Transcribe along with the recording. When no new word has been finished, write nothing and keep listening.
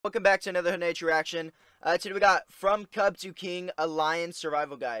Welcome back to another nature reaction. Today we got From Cub to King, a lion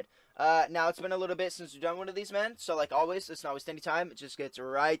survival guide. Now it's been a little bit since we've done one of these, man. So like always, let's not waste any time. It just gets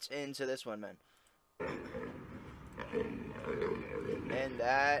right into this one, man. And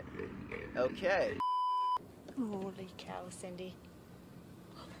that, okay. Holy cow, Cindy.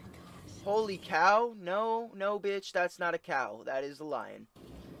 Oh my gosh. Holy cow? No, bitch, that's not a cow. That is a lion.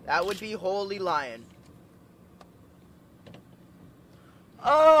 That would be holy lion.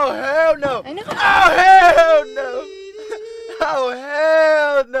 Oh, hell no. I know. Oh, hell no. Oh,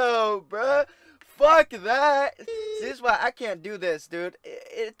 hell no, bruh. Fuck that. See, this is why I can't do this, dude.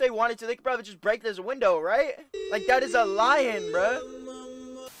 If they wanted to, they could probably just break this window, right? Like, that is a lion,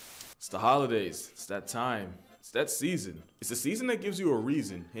 bruh. It's the holidays. It's that time. It's that season. It's a season that gives you a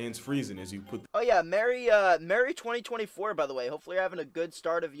reason. Hands freezing as you put Oh, yeah. Merry 2024, by the way. Hopefully you're having a good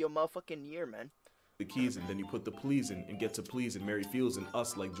start of your motherfucking year, man. the keys in, then you put the please in and get to please and Mary feels and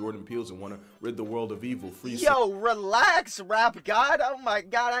us like Jordan Peele's and want to rid the world of evil. Free Yo, relax, rap god. Oh my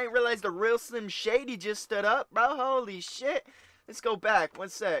god, I didn't realize the real Slim Shady just stood up, bro. Holy shit. Let's go back. One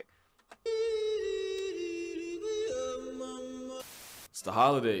sec. It's the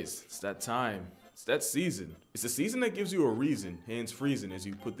holidays. It's that time. It's that season. It's a season that gives you a reason. Hands freezing as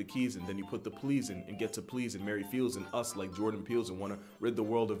you put the keys in, then you put the please in and get to please and Mary feels and us like Jordan Peele's and want to rid the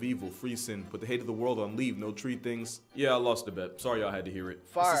world of evil. Free sin. Put the hate of the world on leave. No treat things. Yeah, I lost the bet. Sorry y'all had to hear it.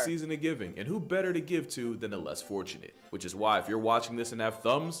 Fire. It's the season of giving. And who better to give to than the less fortunate? Which is why if you're watching this and have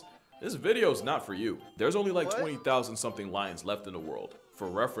thumbs, this video's not for you. There's only like 20,000 something lions left in the world. For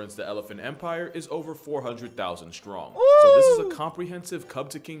reference, the elephant empire is over 400,000 strong. Woo! So this is a comprehensive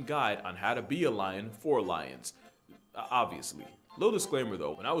Cub to King guide on how to be a lion for lions. Obviously. Little disclaimer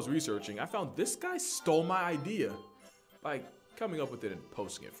though, when I was researching, I found this guy stole my idea by coming up with it and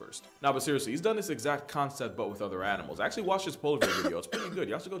posting it first. Nah, but seriously, he's done this exact concept but with other animals. I actually watched his polar bear video. It's pretty good.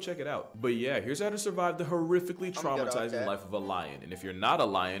 Y'all should go check it out. But yeah, here's how to survive the horrifically traumatizing life of a lion. And if you're not a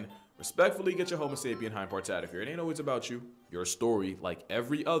lion, respectfully get your Homo sapien hind parts out of here. It ain't always about you. Your story, like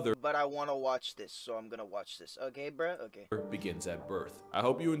every other, But I want to watch this, so I'm gonna watch this. Okay, bruh? Okay. begins at birth. I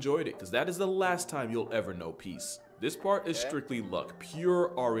hope you enjoyed it, because that is the last time you'll ever know peace. This part is strictly luck, pure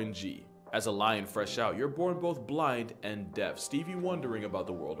RNG. As a lion fresh out, you're born both blind and deaf, Stevie wondering about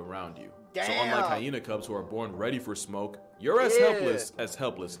the world around you. Damn. So unlike hyena cubs who are born ready for smoke, you're as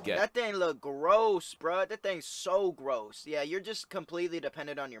helpless get. That thing look gross, bruh. That thing's so gross. Yeah, you're just completely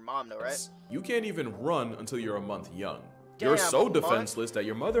dependent on your mom, though, right? You can't even run until you're a month young. You're Damn, so a defenseless that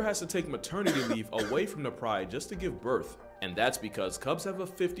your mother has to take maternity leave away from the pride just to give birth. And that's because cubs have a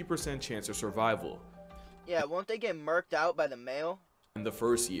 50% chance of survival Yeah, won't they get murked out by the male? in the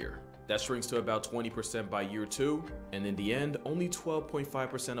first year. That shrinks to about 20% by year 2, and in the end, only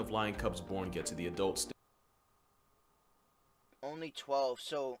 12.5% of lion cubs born get to the adult stage. Only 12.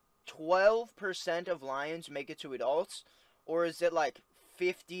 So 12% of lions make it to adults? Or is it like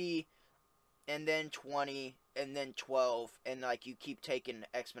 50 and then 20 and then 12 and like you keep taking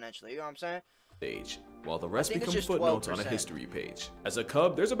exponentially? You know what I'm saying? While the rest I think it's become just footnotes on a 12%. history page. As a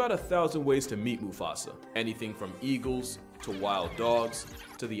cub, there's about 1,000 ways to meet Mufasa. Anything from eagles to wild dogs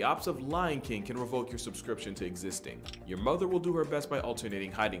to the ops of Lion King can revoke your subscription to existing. Your mother will do her best by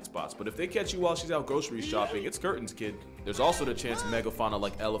alternating hiding spots, but if they catch you while she's out grocery shopping, it's curtains, kid. There's also the chance megafauna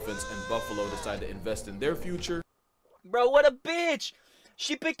like elephants and buffalo decide to invest in their future. Bro, what a bitch!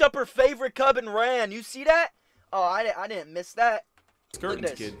 She picked up her favorite cub and ran. You see that? Oh, I didn't miss that. It's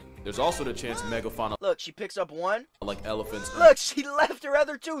curtains, kid. There's also the chance megafauna Look, she picks up one. like elephants and Look, she left her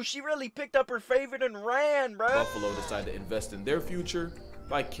other two. She really picked up her favorite and ran, bro. buffalo decide to invest in their future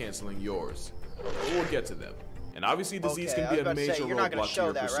by canceling yours. But we'll get to them. And obviously disease Okay, can I be was a about to say, major you're not gonna roadblock to show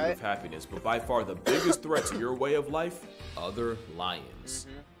your that, pursuit right? of happiness, but by far the biggest threat to your way of life, other lions.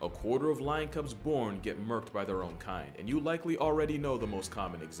 A quarter of lion cubs born get murked by their own kind, and you likely already know the most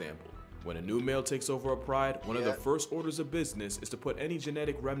common example. When a new male takes over a pride, one of the first orders of business is to put any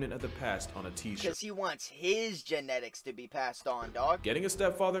genetic remnant of the past on a t-shirt. Because he wants his genetics to be passed on, dog. Getting a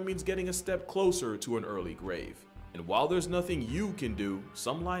stepfather means getting a step closer to an early grave. And while there's nothing you can do,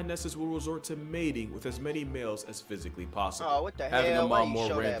 some lionesses will resort to mating with as many males as physically possible. Oh, what the Having hell? a Why mom you more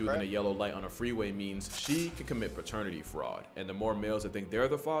show ran that, through bro? than a yellow light on a freeway means she can commit paternity fraud. And the more males that think they're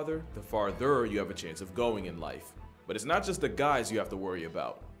the father, the farther you have a chance of going in life. But it's not just the guys you have to worry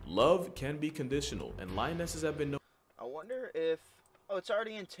about. Love can be conditional, and lionesses have been known I wonder if... Oh, it's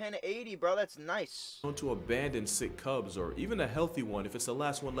already in 1080, bro. That's nice. to abandon sick cubs or even a healthy one if it's the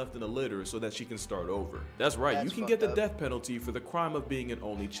last one left in the litter so that she can start over. That's right, That's you can get the fucked up. death penalty for the crime of being an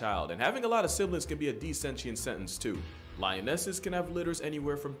only child, and having a lot of siblings can be a desentient sentence too. Lionesses can have litters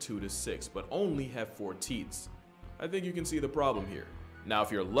anywhere from 2 to 6, but only have 4 teats. I think you can see the problem here. Now,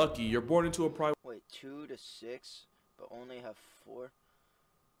 if you're lucky, you're born into a pride. Wait, 2 to 6, but only have 4.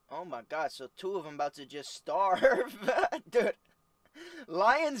 Oh my god, so 2 of them about to just starve. Dude,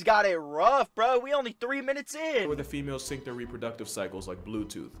 lions got it rough, bro. We only 3 minutes in. Where the females sync their reproductive cycles like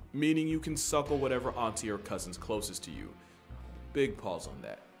Bluetooth, meaning you can suckle whatever auntie or cousin's closest to you. Big pause on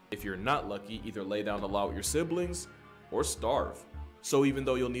that. If you're not lucky, either lay down the law with your siblings or starve. So even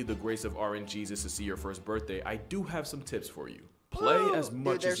though you'll need the grace of RN Jesus to see your first birthday, I do have some tips for you. Play as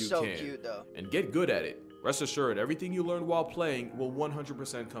much as you can cute, though. And get good at it. Rest assured, everything you learned while playing will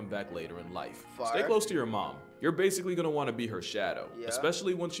 100% come back later in life. Stay close to your mom. You're basically going to want to be her shadow,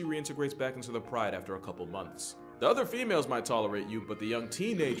 especially once she reintegrates back into the pride after a couple months. The other females might tolerate you, but the young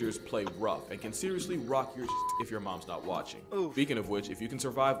teenagers play rough and can seriously rock your if your mom's not watching. Oof. Speaking of which, if you can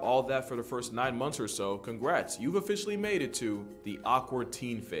survive all that for the first 9 months or so, congrats, you've officially made it to the awkward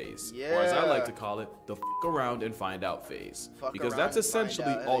teen phase. Yeah. Or as I like to call it, the around and find out phase. Because that's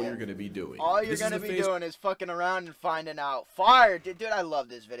essentially all you're going to be doing. All you're going to be doing is fucking around and finding out. Fire! Dude, I love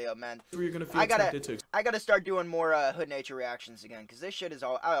this video, man. You're gonna feel I gotta start doing more Hood Nature reactions again, because this shit is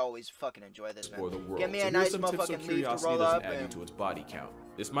all, I always fucking enjoy this, man. For the world. Give me a nice motherfucking leaf to roll up and add to its body count.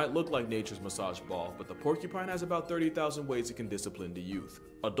 This might look like nature's massage ball, but the porcupine has about 30,000 ways it can discipline the youth.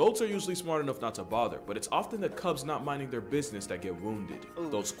 Adults are usually smart enough not to bother, but it's often the cubs not minding their business that get wounded. Ooh.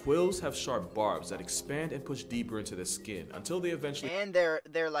 Those quills have sharp barbs that expand and push deeper into the skin until they eventually... And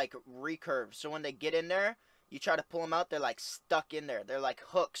they're like recurved, so when they get in there, you try to pull them out, they're like stuck in there. They're like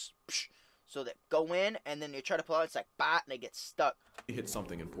hooks. Psh. So they go in, and then you try to pull out, it's like, bat, and they get stuck. Hit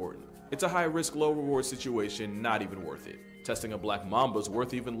something important. It's a high-risk, low-reward situation, not even worth it. Testing a black mamba's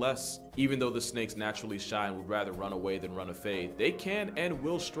worth even less. Even though the snakes naturally shy and would rather run away than run a fade, they can and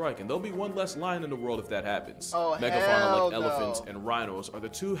will strike, and there'll be one less lion in the world if that happens. Oh, Megafauna like elephants and rhinos are the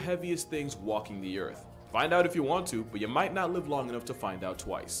 2 heaviest things walking the earth. Find out if you want to, but you might not live long enough to find out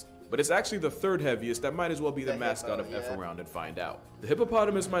twice. But it's actually the 3rd heaviest that might as well be the mascot of F around and find out. The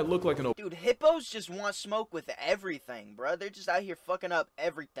hippopotamus might look like an... Dude, hippos just want smoke with everything, bro. They're just out here fucking up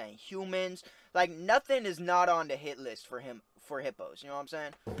everything. Humans, like, nothing is not on the hit list for hippos, you know what I'm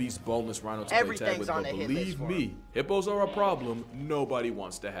saying? Beast, boneless rhino to play tag with, but believe me, hippos are a problem nobody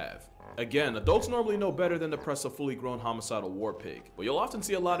wants to have. Again, adults normally know better than to press a fully grown homicidal war pig, but you'll often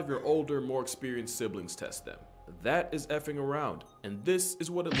see a lot of your older, more experienced siblings test them. That is effing around, and this is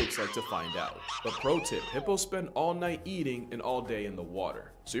what it looks like to find out. But pro tip, hippos spend all night eating and all day in the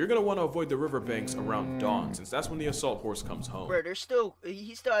water. So you're gonna want to avoid the riverbanks around dawn, since that's when the assault horse comes home. Bro,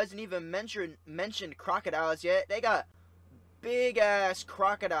 he still hasn't even mentioned crocodiles yet. They got big ass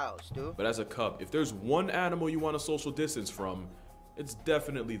crocodiles, dude. But as a cub, if there's one animal you want to social distance from, it's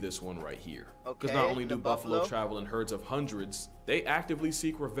definitely this one right here. Because not only do buffalo travel in herds of hundreds, they actively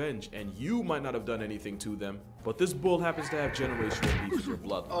seek revenge, and you might not have done anything to them, but this bull happens to have generational beef with your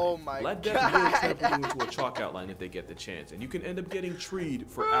bloodline. Oh my Let them will trample you into a chalk outline if they get the chance, and you can end up getting treed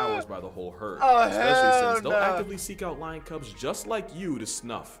for hours by the whole herd. Especially since they'll actively seek out lion cubs just like you to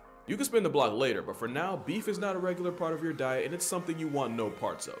snuff. You can spin the block later, but for now, beef is not a regular part of your diet, and it's something you want no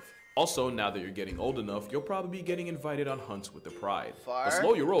parts of. Also, now that you're getting old enough, you'll probably be getting invited on hunts with the pride. But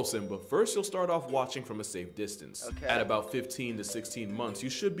slow your roll, Simba. First, you'll start off watching from a safe distance. At about 15 to 16 months, you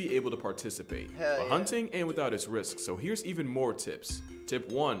should be able to participate. But hunting ain't without its risks, so here's even more tips.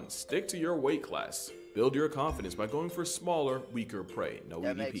 Tip 1, stick to your weight class. Build your confidence by going for smaller, weaker prey. No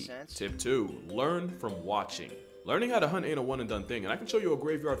EDP. Tip 2, learn from watching. Learning how to hunt ain't a one and done thing, and I can show you a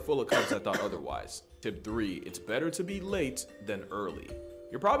graveyard full of cubs that thought otherwise. Tip 3, it's better to be late than early.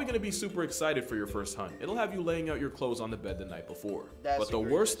 You're probably going to be super excited for your first hunt. It'll have you laying out your clothes on the bed the night before. But the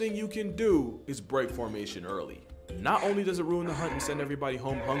worst thing you can do is break formation early. Not only does it ruin the hunt and send everybody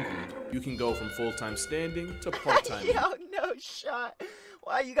home hungry, you can go from full-time standing to part-time. Yo, no shot.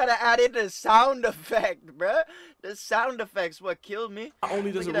 Why you gotta add in the sound effect, bruh? The sound effect's what killed me. Not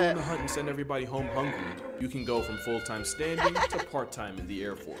only does it ruin the hunt and send everybody home hungry, you can go from full-time standing to part-time in the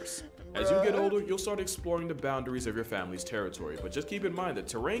Air Force. As you get older, you'll start exploring the boundaries of your family's territory, but just keep in mind that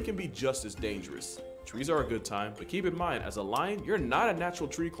terrain can be just as dangerous. Trees are a good time, but keep in mind, as a lion, you're not a natural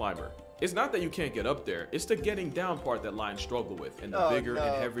tree climber. It's not that you can't get up there, it's the getting down part that lions struggle with, and the bigger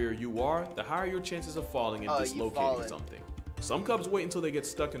and heavier you are, the higher your chances of falling and dislocating something. Some cubs wait until they get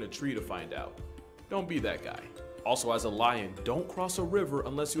stuck in a tree to find out. Don't be that guy. Also, as a lion, don't cross a river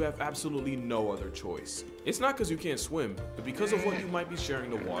unless you have absolutely no other choice. It's not because you can't swim, but because of what you might be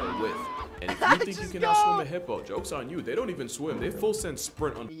sharing the water with. And if you think you can outswim a hippo, joke's on you. They don't even swim. They full send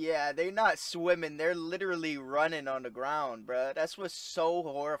sprint on. Yeah, they're not swimming. They're literally running on the ground, bruh. That's what's so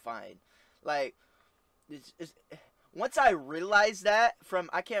horrifying. Like, once I realized that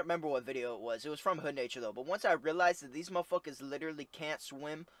I can't remember what video it was from Hood Nature though, but once I realized that these motherfuckers literally can't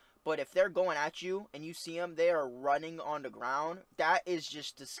swim, but if they're going at you and you see them, they are running on the ground. That is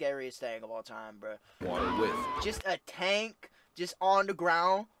just the scariest thing of all time, bro. Water with. Just a tank, just on the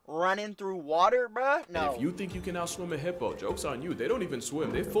ground, running through water, bro. No. And if you think you can outswim a hippo, joke's on you. They don't even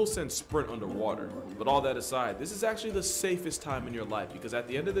swim. They full send sprint underwater. But all that aside, this is actually the safest time in your life because at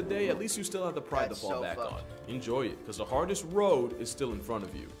the end of the day, at least you still have the pride to fall back on. Enjoy it, because the hardest road is still in front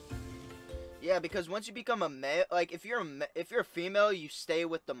of you. Yeah, because once you become a male, like if you're a female, you stay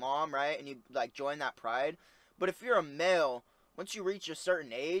with the mom, right? And you like join that pride. But if you're a male, once you reach a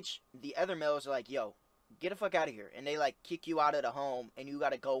certain age, the other males are like, yo, get the fuck out of here. And they like kick you out of the home and you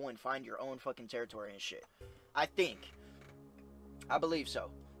gotta go and find your own fucking territory and shit. I believe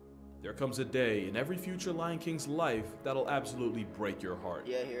so. There comes a day in every future Lion King's life that'll absolutely break your heart.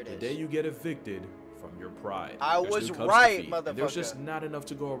 Yeah, here it is. The day you get evicted from your pride. I was right, motherfucker. There's just not enough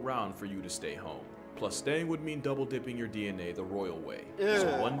to go around for you to stay home. Plus, staying would mean double dipping your DNA the royal way.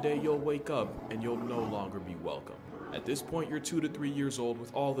 So one day you'll wake up and you'll no longer be welcome. At this point, you're 2 to 3 years old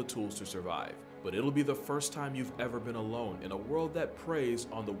with all the tools to survive. But it'll be the first time you've ever been alone in a world that preys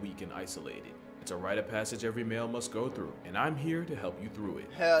on the weak and isolated. It's a rite of passage every male must go through, and I'm here to help you through it.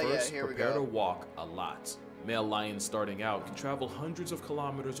 Hell First, yeah, here we prepare go. to walk a lot. Male lions starting out can travel hundreds of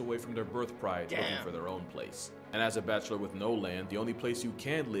kilometers away from their birth pride looking for their own place. And as a bachelor with no land, the only place you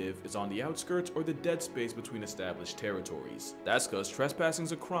can live is on the outskirts or the dead space between established territories. That's because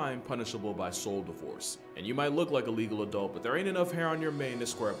trespassing's a crime punishable by soul divorce. And you might look like a legal adult, but there ain't enough hair on your mane to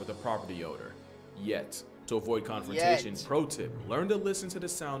square up with a property owner. Yet. To avoid confrontation, pro tip, learn to listen to the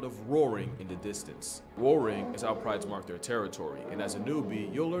sound of roaring in the distance. Roaring is how prides mark their territory, and as a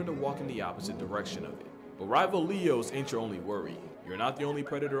newbie, you'll learn to walk in the opposite direction of it. But rival Leos ain't your only worry. You're not the only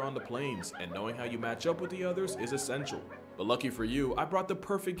predator on the plains, and knowing how you match up with the others is essential. But lucky for you, I brought the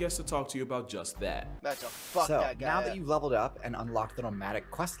perfect guest to talk to you about just that. That's a fuck So, that guy. now that you've leveled up and unlocked the nomadic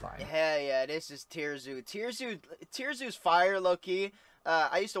questline, Hell yeah, this is Tirzu. Tirzu's fire, low-key.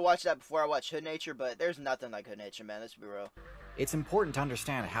 I used to watch that before I watched Hood Nature, but there's nothing like Hood Nature, man. Let's be real. it's important to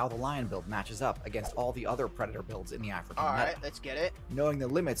understand how the lion build matches up against all the other predator builds in the African meta. Alright, let's get it. Knowing the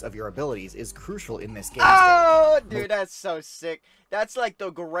limits of your abilities is crucial in this game Oh, state. dude, that's so sick. That's like the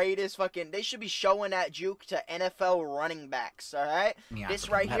greatest fucking... They should be showing that juke to NFL running backs, alright? This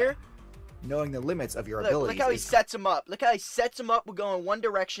right here. Knowing the limits of your Look abilities how he is sets him up. Look how he sets him up. We're going one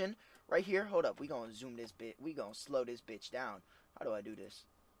direction. Right here. Hold up. We gonna zoom this bit. We gonna slow this bitch down. How do I do this?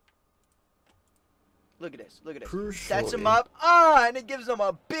 Look at this. Look at this. crucial. Sets him up. Ah, and it gives him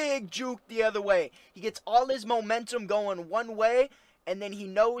a big juke the other way. He gets all his momentum going one way, and then he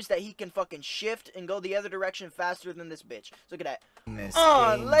knows that he can fucking shift and go the other direction faster than this bitch. Look at that. in this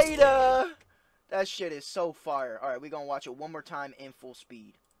On game later. That shit is so fire. All right, we gonna watch it one more time in full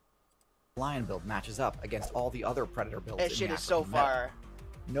speed. lion build matches up against all the other predator builds That in shit the is so African meta. fire.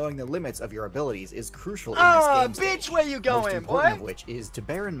 Knowing the limits of your abilities is crucial in Ah, this game bitch, state. where you Most going, important boy? of which is to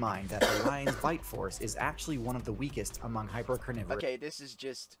bear in mind that the lion's bite force is actually one of the weakest among hypercarnivorous Okay, this is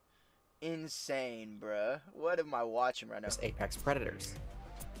just insane, bruh. What am I watching right now? apex predators.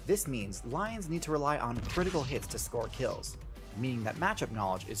 This means lions need to rely on critical hits to score kills, meaning that matchup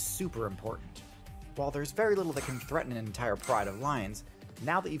knowledge is super important. While there's very little that can threaten an entire pride of lions,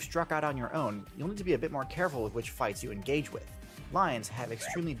 now that you've struck out on your own, you'll need to be a bit more careful with which fights you engage with. Lions have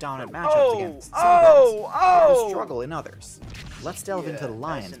extremely dominant matchups against some birds, but will struggle in others. Let's delve into the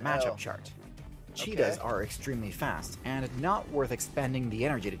lion's matchup chart. Cheetahs are extremely fast, and not worth expending the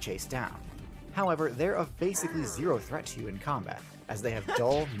energy to chase down. However, they're of basically zero threat to you in combat, as they have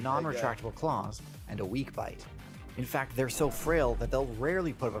dull, non-retractable claws and a weak bite. In fact, they're so frail that they'll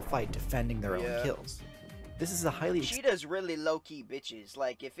rarely put up a fight defending their own kills. This is a highly Cheetah's really low-key bitches.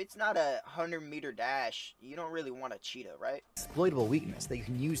 Like, if it's not a 100-meter dash, you don't really want a cheetah, right? exploitable weakness that you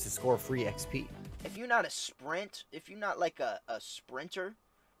can use to score free XP. If you're not a sprint, if you're not like a sprinter,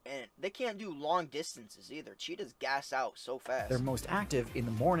 and they can't do long distances either. Cheetahs gas out so fast. They're most active in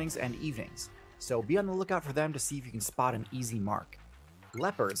the mornings and evenings, so be on the lookout for them to see if you can spot an easy mark.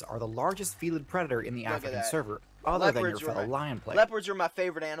 Leopards are the largest felid predator in the Look at African that. server, other than your Leopards were fellow my- lion player. Leopards were my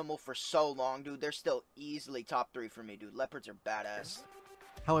favorite animal for so long, dude. They're still easily top 3 for me, dude. Leopards are badass.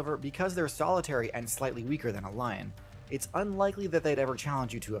 However, because they're solitary and slightly weaker than a lion, it's unlikely that they'd ever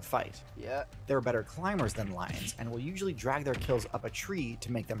challenge you to a fight. Yeah. They're better climbers than lions and will usually drag their kills up a tree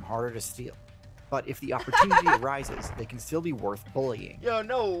to make them harder to steal. But if the opportunity arises, they can still be worth bullying. Yo,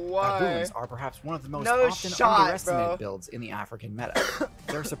 no why? Baboons are perhaps one of the most No often shot, underestimated bro. builds in the African meta.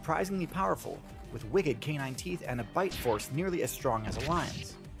 They're surprisingly powerful, with wicked canine teeth and a bite force nearly as strong as a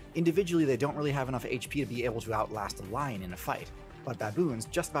lion's. Individually, they don't really have enough HP to be able to outlast a lion in a fight, but baboons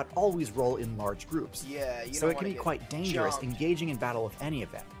just about always roll in large groups. Yeah, you so don't it can wanna be get quite dangerous jumped. engaging in battle with any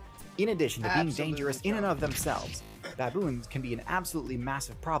of them. In addition to being Absolutely dangerous in and jumped. of themselves, baboons can be an absolutely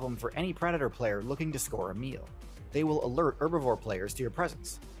massive problem for any predator player looking to score a meal. They will alert herbivore players to your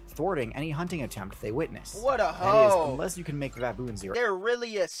presence, thwarting any hunting attempt they witness. What a That is, hoe. unless you can make the baboons your They're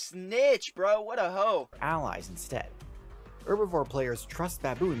really a snitch, bro. What a hoe. allies instead. Herbivore players trust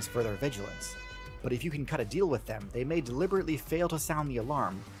baboons for their vigilance, but if you can cut a deal with them, they may deliberately fail to sound the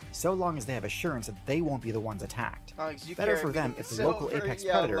alarm so long as they have assurance that they won't be the ones attacked. Oh, 'cause you Better carry for me them with if the the local silver, apex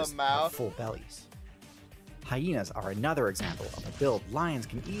yeah, predators Lamau. have full bellies. Hyenas are another example of a build lions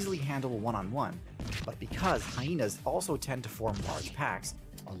can easily handle one-on-one, but because hyenas also tend to form large packs,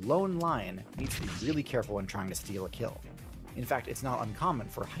 a lone lion needs to be really careful when trying to steal a kill. In fact, it's not uncommon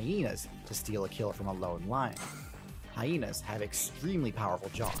for hyenas to steal a kill from a lone lion. Hyenas have extremely powerful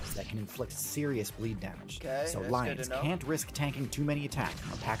jaws that can inflict serious bleed damage, Okay, so that's good lions to know. can't risk tanking too many attacks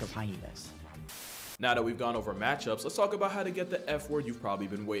from a pack of hyenas. Now that we've gone over matchups, let's talk about how to get the F word you've probably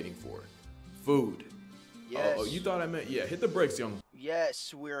been waiting for. Food. Yes. Oh, you thought I meant, yeah, hit the brakes, young.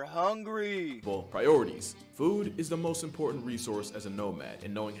 Yes, we're hungry. Well, priorities. Food is the most important resource as a nomad,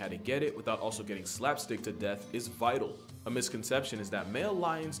 and knowing how to get it without also getting slapstick to death is vital. A misconception is that male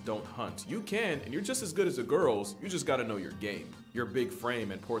lions don't hunt. You can, and you're just as good as the girls, you just gotta know your game. Your big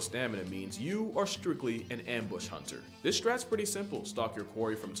frame and poor stamina means you are strictly an ambush hunter. This strat's pretty simple. Stalk your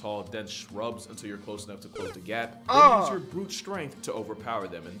quarry from tall, dense shrubs until you're close enough to close the gap. Then use your brute strength to overpower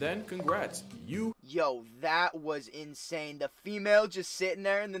them, and then congrats, you Yo, that was insane. The female just sitting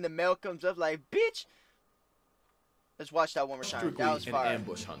there, and then the male comes up like, bitch. Let's watch that one more time. strictly That was an fire.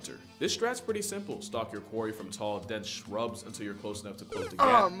 ambush hunter. This strat's pretty simple. Stalk your quarry from tall, dense shrubs until you're close enough to close the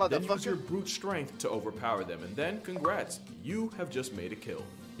Oh, gap. Then use motherfucker. your brute strength to overpower them, and then congrats, you have just made a kill.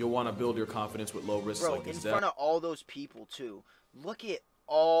 You'll want to build your confidence with low risks Bro, like in Gazelle. front of all those people, too. Look at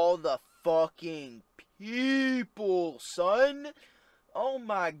all the fucking people, son. Oh,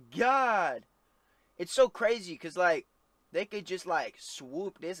 my God. It's so crazy, because, like, they could just, like,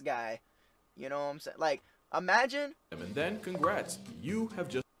 swoop this guy. You know what I'm saying? Like, imagine. And then congrats, you have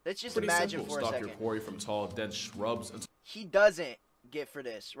just Let's just pretty imagine simple. for a Stalk your second. quarry from tall, dense shrubs until He doesn't get for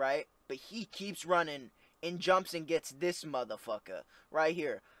this, right? But he keeps running and jumps and gets this motherfucker right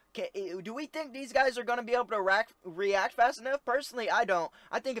here. Do we think these guys are going to be able to react fast enough? Personally, I don't.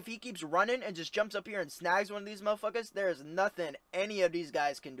 I think if he keeps running and just jumps up here and snags one of these motherfuckers, there's nothing any of these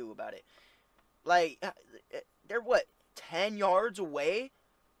guys can do about it. Like, they're what, 10 yards away?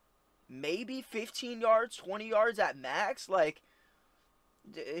 Maybe 15 yards, 20 yards at max? Like,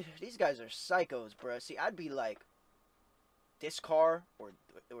 these guys are psychos, bro. See, I'd be like, this car, or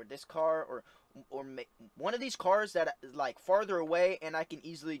this car, or one of these cars that is, like, farther away, and I can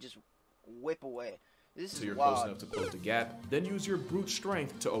easily just whip away. This is you're wild. close enough to close the gap. Then use your brute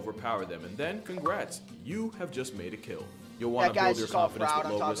strength to overpower them, and then congrats, you have just made a kill. You'll want That to build guy's your just all confidence proud with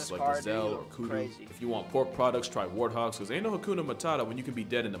on low top of risks his like car, Gazelle dude. or Kudu. Crazy. If you want pork products, try warthogs, because ain't no Hakuna Matata when you can be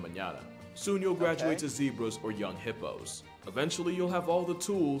dead in the manana. Soon you'll graduate Okay. to zebras or young hippos. Eventually you'll have all the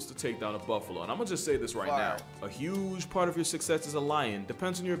tools to take down a buffalo, and I'm gonna just say this right Fire. now. A huge part of your success as a lion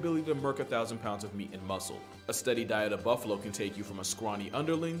depends on your ability to murk 1,000 pounds of meat and muscle. A steady diet of buffalo can take you from a scrawny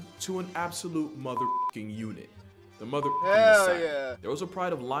underling to an absolute motherfucking unit. The motherfucking Hell Messiah. yeah. There was a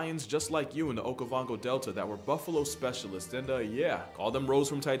pride of lions just like you in the Okavango Delta that were buffalo specialists, and yeah, call them Rose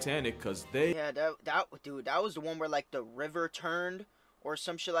from Titanic, cause they Yeah, dude, that was the one where, like, the river turned or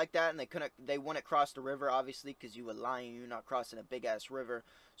some shit like that, and they wouldn't cross the river, obviously, because you a lion, you're not crossing a big ass river.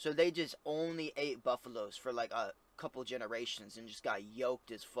 So they just only ate buffaloes for like a couple generations and just got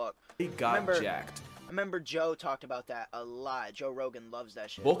yoked as fuck. got jacked. I remember Joe talked about that a lot. Joe Rogan loves that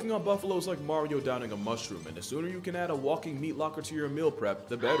shit. Bulking on buffalo is like Mario downing a mushroom, and the sooner you can add a walking meat locker to your meal prep,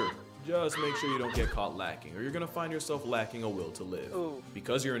 the better. Just make sure you don't get caught lacking, or you're gonna find yourself lacking a will to live. Ooh.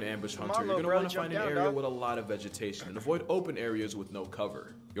 Because you're an ambush Come hunter, on, you're little gonna bro, want to jump find an down, area dog. with a lot of vegetation and avoid open areas with no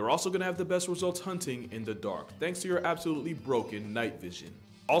cover. You're also gonna have the best results hunting in the dark, thanks to your absolutely broken night vision.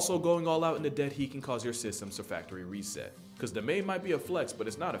 Also, going all out in the dead heat can cause your systems to factory reset. Because the main might be a flex, but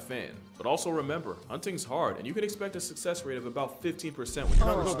it's not a fan. But also remember, hunting's hard, and you can expect a success rate of about 15% when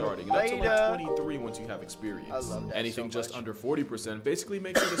you're first starting, and up to like 23 once you have experience. I love that Anything so just much. under 40% basically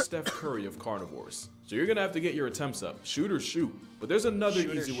makes you the Steph Curry of carnivores. So you're gonna have to get your attempts up. Shoot or shoot. But there's another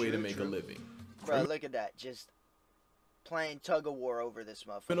Shoot or easy way to shoot, make a true. living. Bro, look at that. Just playing tug of war over this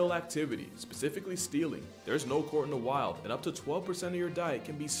motherfucker. Criminal activity, specifically stealing. There's no court in the wild, and up to 12% of your diet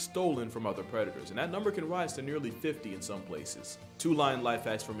can be stolen from other predators, and that number can rise to nearly 50 in some places. 2 lion life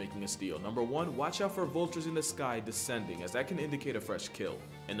hacks for making a steal. Number 1, watch out for vultures in the sky descending, as that can indicate a fresh kill.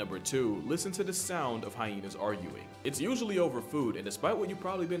 And number 2, listen to the sound of hyenas arguing. It's usually over food, and despite what you've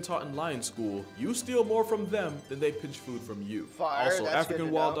probably been taught in lion school, you steal more from them than they pinch food from you. Fire, also, that's African good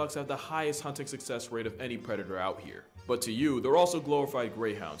to wild know. dogs have the highest hunting success rate of any predator out here. But to you, they're also glorified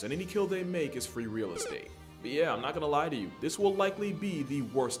greyhounds, and any kill they make is free real estate. But yeah, I'm not gonna lie to you, this will likely be the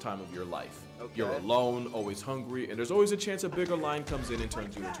worst time of your life. Okay. You're alone, always hungry, and there's always a chance a bigger lion comes in and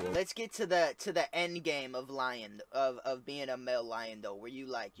turns you into a... Let's get to the end game of lion, of being a male lion though, where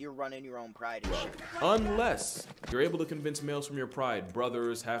you're running your own pride and shit. Unless you're able to convince males from your pride,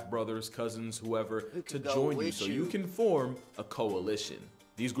 brothers, half-brothers, cousins, whoever, to go join you with so you. you can form a coalition.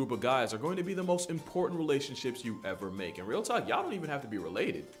 These group of guys are going to be the most important relationships you ever make. In real talk, y'all don't even have to be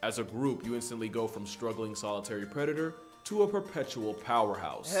related. As a group, you instantly go from struggling solitary predator to a perpetual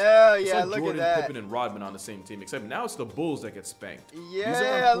powerhouse. Hell It's yeah, like look Jordan, at that. Pippen, and Rodman on the same team, except now it's the Bulls that get spanked. Yeah, These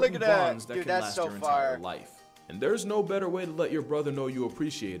are look important at that. bonds that Dude, can that's last so your entire fire. life. And there's no better way to let your brother know you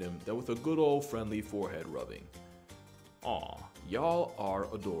appreciate him than with a good old friendly forehead rubbing. Aw, y'all are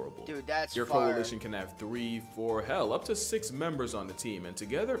adorable. Dude, that's Your fire. coalition can have 3, 4, hell, up to 6 members on the team, and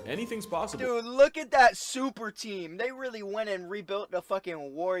together, anything's possible. Dude, look at that super team. They really went and rebuilt the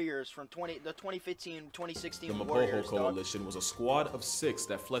fucking Warriors from the 2015, 2016 The Mapoho Warriors, dog. Coalition was a squad of 6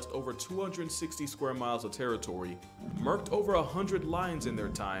 that flexed over 260 square miles of territory, murked over 100 lions in their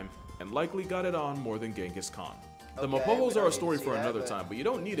time, and likely got it on more than Genghis Khan. The Okay, we Mapojos are don't a need story to for see that, another but- time, but you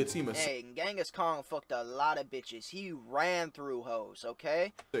don't need a team of Hey, Genghis Khan fucked a lot of bitches. He ran through hoes,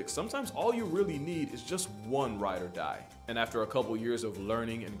 okay? 6. Sometimes all you really need is just one ride or die. And after a couple years of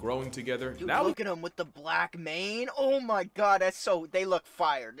learning and growing together, Dude, now look at him with the black mane. Oh my god, they look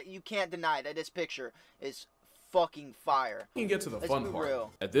fire. You can't deny that this picture is fucking fire. we can get to the Let's fun be part.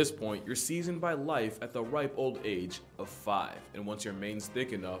 real. At this point, you're seasoned by life at the ripe old age of 5. And once your mane's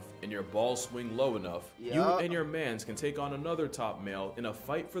thick enough and your balls swing low enough, you Yup. and your mans can take on another top male in a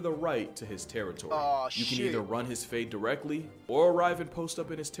fight for the right to his territory. Aw, you can shit. either run his fade directly or arrive and post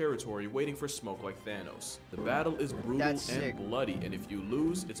up in his territory waiting for smoke like Thanos. The battle is brutal That's and sick. bloody, and if you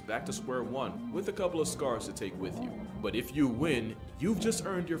lose, it's back to square one with a couple of scars to take with you. But if you win, you've just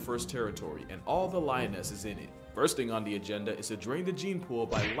earned your first territory and all the lionesses in it. First thing on the agenda is to drain the gene pool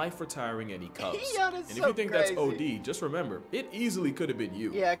by life retiring any cubs. Yeah, that's and if so you think crazy. that's OD, just remember, it easily could have been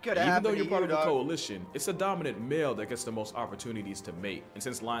you. Yeah, it coulda And even happened though to you're part you, of a dog. coalition, it's the dominant male that gets the most opportunities to mate. And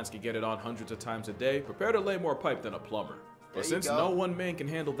since lions can get it on hundreds of times a day, prepare to lay more pipe than a plumber. There But you since go. no one man can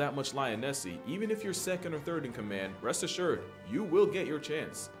handle that much lionessy, even if you're second or third in command, rest assured, you will get your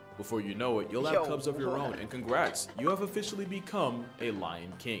chance. Before you know it, you'll have Yo, cubs of your what? own, and congrats, you have officially become a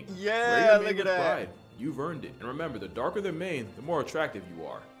lion king. Yeah, Wear your mane look at with that. pride. You've earned it. And remember, the darker the mane, the more attractive you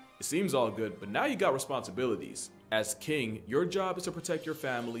are. It seems all good, but now you got responsibilities. As king, your job is to protect your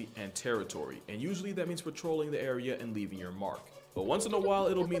family and territory, and usually that means patrolling the area and leaving your mark. But once in a while,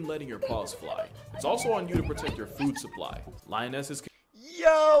 it'll mean letting your paws fly. It's also on you to protect your food supply. Lionesses can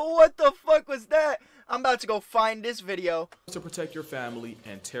Yo, what the fuck was that? I'm about to go find this video. to protect your family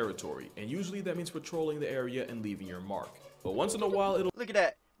and territory, and usually that means patrolling the area and leaving your mark. But once in a while, it'll Look at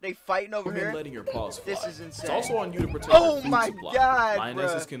that. They fighting over mean here. letting your paws fly. This is insane. It's also on you to protect Oh your food my supply. God,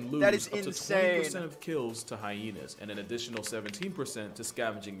 Lionesses bruh. can lose That is up to insane. 20% of kills to hyenas, and an additional 17% to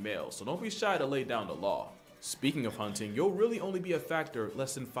scavenging males, so don't be shy to lay down the law. Speaking of hunting, you'll really only be a factor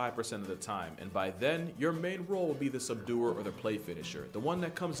less than 5% of the time, and by then, your main role will be the subduer or the play finisher, the one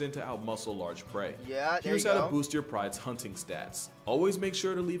that comes in to outmuscle large prey. Yeah, there Here's you how go. to boost your pride's hunting stats. Always make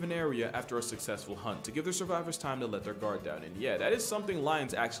sure to leave an area after a successful hunt to give the survivors time to let their guard down, and yeah, that is something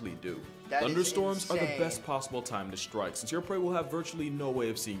lions actually do. That is Thunderstorms are the insane. best possible time to strike, since your prey will have virtually no way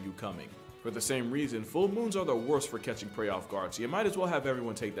of seeing you coming. For the same reason, full moons are the worst for catching prey off guard, so you might as well have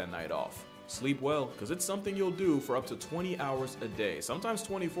everyone take that night off. Sleep well, because it's something you'll do for up to 20 hours a day, sometimes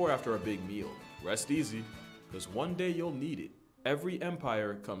 24 after a big meal. Rest easy, because one day you'll need it. Every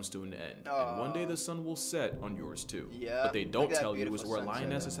empire comes to an end, and one day the sun will set on yours too. Yeah, What they look don't at that tell you is beautiful where sunset.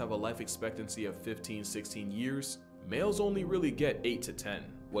 lionesses have a life expectancy of 15, 16 years, males only really get 8 to 10.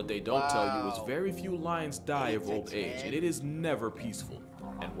 What they don't tell you is Wow. very few lions die 8 of to old age, 10. and it is never peaceful.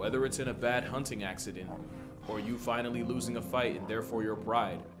 And whether it's in a bad hunting accident, or you finally losing a fight and therefore your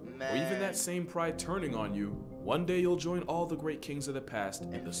pride, or even Man. that same pride turning on you, one day you'll join all the great kings of the past in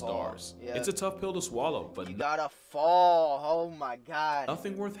the fall. stars. Yeah. It's a tough pill to swallow, but You gotta fall. Oh my god.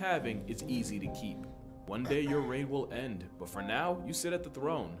 nothing worth having is easy to keep. One day your reign will end, but for now, you sit at the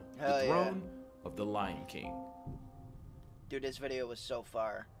throne. Hell The yeah. throne of the Lion King. Dude, this video was so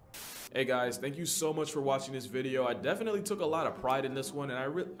far. Hey guys, thank you so much for watching this video. I definitely took a lot of pride in this one, and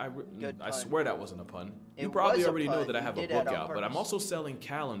I swear that wasn't a pun. You probably already know that I have a book out, but I'm also selling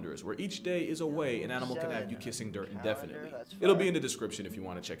calendars where each day is a way an animal can have you kissing dirt indefinitely. It'll be in the description if you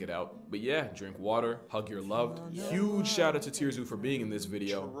want to check it out. But yeah, drink water, hug your loved. Huge shout out to Tirzu for being in this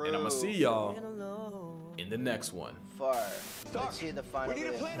video, and I'm gonna see y'all in the next one. Far. Let's see the final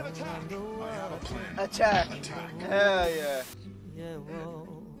video. Attack. Hell yeah.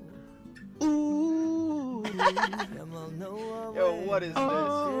 Yo, what is this?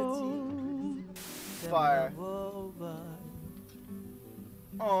 Fire.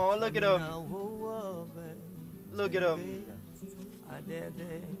 Oh, look at him. Look at him.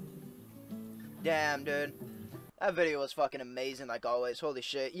 Damn, dude. That video was fucking amazing, like always. Holy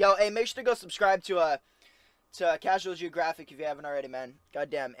shit. Yo, hey, make sure to go subscribe to Casual Geographic if you haven't already, man.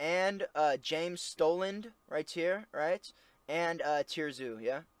 Goddamn. And James Stoland right here, right? And Tirzu,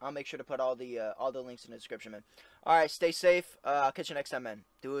 yeah. I'll make sure to put all the links in the description, man. All right, stay safe. I'll catch you next time, man.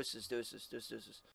 Deuces, deuces, deuces, deuces.